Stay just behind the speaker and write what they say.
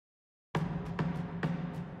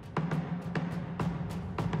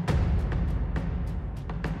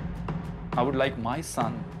I would like my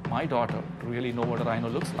son, my daughter, to really know what a rhino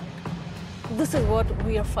looks like. This is what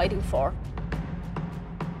we are fighting for.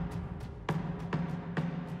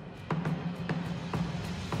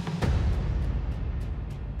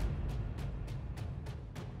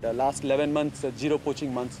 The last 11 months, 0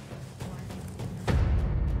 poaching months.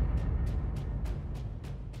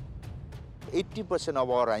 80% of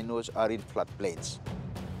our rhinos are in floodplains.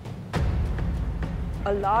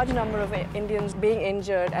 A large number of Indians being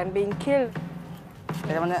injured and being killed.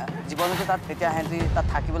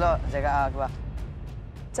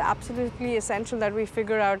 It's absolutely essential that we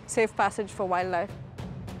figure out safe passage for wildlife.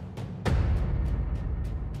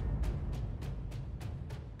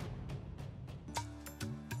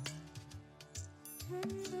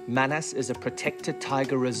 Manas is a protected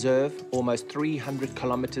tiger reserve almost 300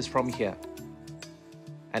 kilometers from here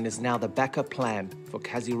and is now the backup plan for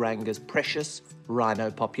Kaziranga's precious rhino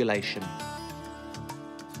population.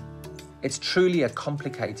 It's truly a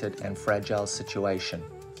complicated and fragile situation,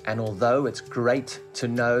 and although it's great to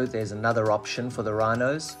know there's another option for the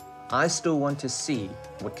rhinos, I still want to see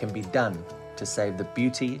what can be done to save the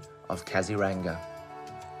beauty of Kaziranga.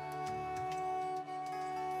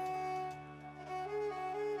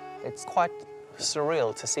 It's quite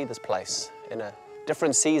surreal to see this place in a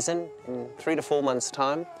different season, in 3 to 4 months'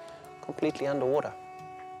 time, completely underwater.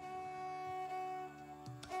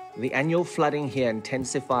 The annual flooding here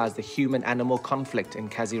intensifies the human-animal conflict in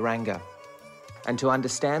Kaziranga. And to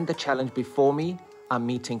understand the challenge before me, I'm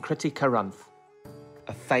meeting Kriti Karanth,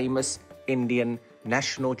 a famous Indian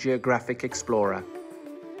National Geographic explorer.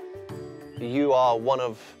 You are one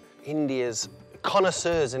of India's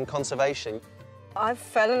connoisseurs in conservation. I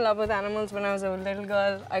fell in love with animals when I was a little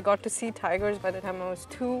girl. I got to see tigers by the time I was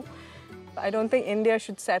 2. I don't think India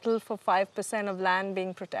should settle for 5% of land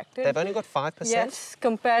being protected. They've only got 5%? Yes,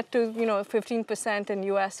 compared to 15% in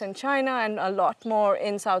US and China and a lot more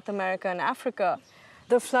in South America and Africa.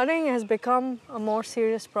 The flooding has become a more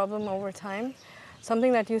serious problem over time.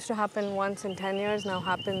 Something that used to happen once in 10 years now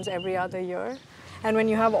happens every other year. And when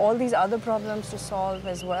you have all these other problems to solve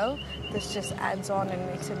as well, this just adds on and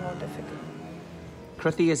makes it more difficult.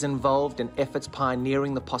 Kriti is involved in efforts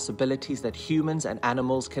pioneering the possibilities that humans and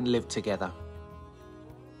animals can live together.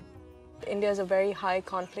 India is a very high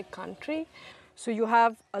conflict country. So you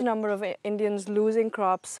have a number of Indians losing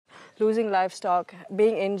crops, losing livestock,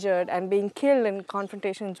 being injured and being killed in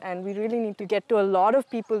confrontations. And we really need to get to a lot of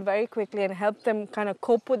people very quickly and help them kind of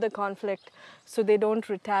cope with the conflict so they don't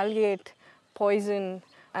retaliate, poison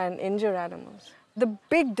and injure animals. The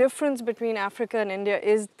big difference between Africa and India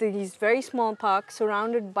is these very small parks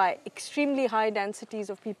surrounded by extremely high densities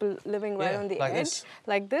of people living right on the edge,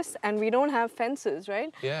 like this, and we don't have fences,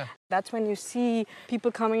 right? Yeah. That's when you see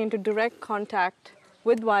people coming into direct contact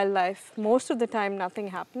with wildlife. Most of the time, nothing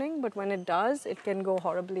happening, but when it does, it can go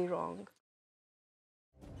horribly wrong.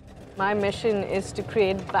 My mission is to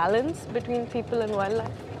create balance between people and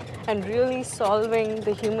wildlife, and really solving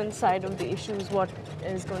the human side of the issue is what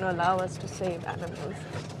is going to allow us to save animals.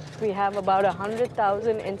 We have about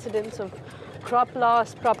 100,000 incidents of crop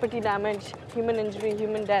loss, property damage, human injury,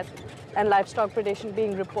 human death, and livestock predation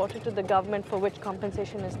being reported to the government for which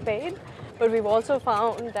compensation is paid. But we've also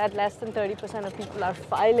found that less than 30% of people are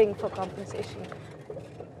filing for compensation.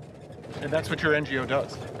 And that's what your NGO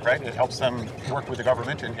does, right? It helps them work with the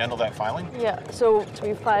government and handle that filing? Yeah, so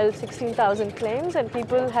we filed 16,000 claims and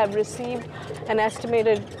people have received an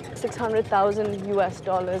estimated $600,000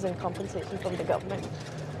 US in compensation from the government.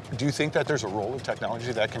 Do you think that there's a role of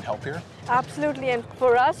technology that can help here? Absolutely, and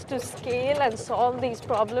for us to scale and solve these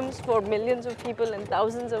problems for millions of people and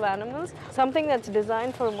thousands of animals, something that's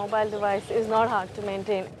designed for a mobile device is not hard to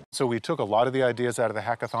maintain. So we took a lot of the ideas out of the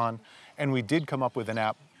hackathon and we did come up with an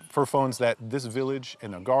app for phones that this village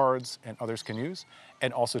and the guards and others can use,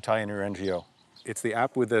 and also tie in your NGO. It's the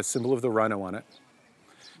app with the symbol of the rhino on it.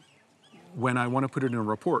 When I want to put it in a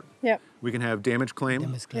report, we can have damage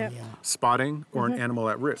claim, spotting, or an animal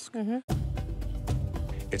at risk.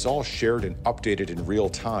 It's all shared and updated in real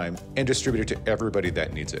time and distributed to everybody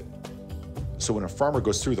that needs it. So when a farmer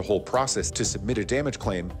goes through the whole process to submit a damage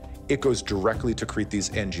claim, it goes directly to Kriti's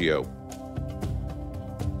NGO.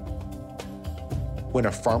 When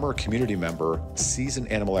a farmer or community member sees an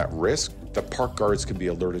animal at risk, the park guards can be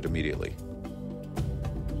alerted immediately.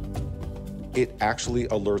 It actually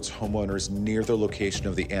alerts homeowners near the location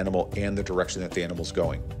of the animal and the direction that the animal's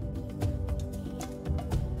going.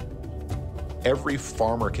 Every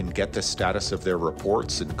farmer can get the status of their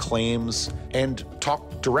reports and claims and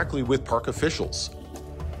talk directly with park officials.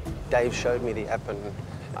 Dave showed me the app and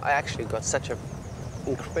I actually got such a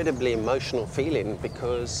incredibly emotional feeling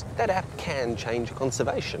because that app can change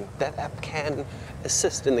conservation. That app can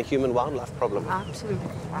assist in the human-wildlife problem. Absolutely,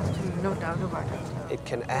 absolutely, no doubt about it. It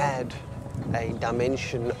can add a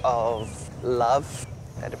dimension of love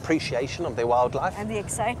and appreciation of their wildlife. And the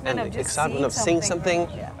excitement and of the just excitement of seeing something.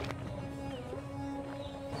 Yeah.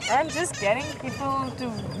 And just getting people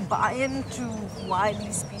to buy into why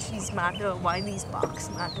these species matter, why these parks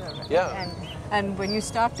matter. Right? Yeah. And when you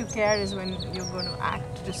start to care is when you're going to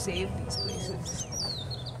act to save these places.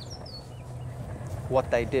 What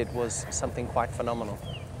they did was something quite phenomenal.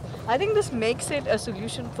 I think this makes it a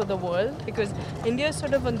solution for the world because India is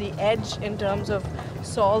sort of on the edge in terms of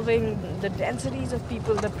solving the densities of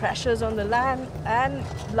people, the pressures on the land, and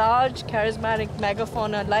large charismatic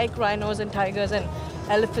megafauna like rhinos and tigers and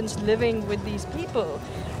elephants living with these people.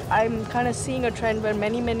 I'm kind of seeing a trend where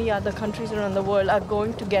many, many other countries around the world are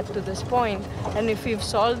going to get to this point. And if we've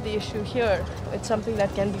solved the issue here, it's something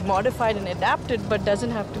that can be modified and adapted, but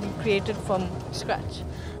doesn't have to be created from scratch.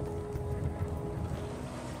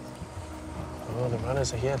 Oh, the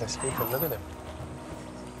runners are here. They're sleeping. Look at them.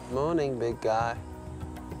 Morning, big guy.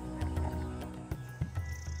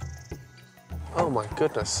 Oh, my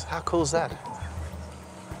goodness. How cool is that?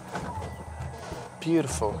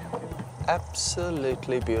 Beautiful.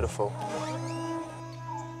 Absolutely beautiful.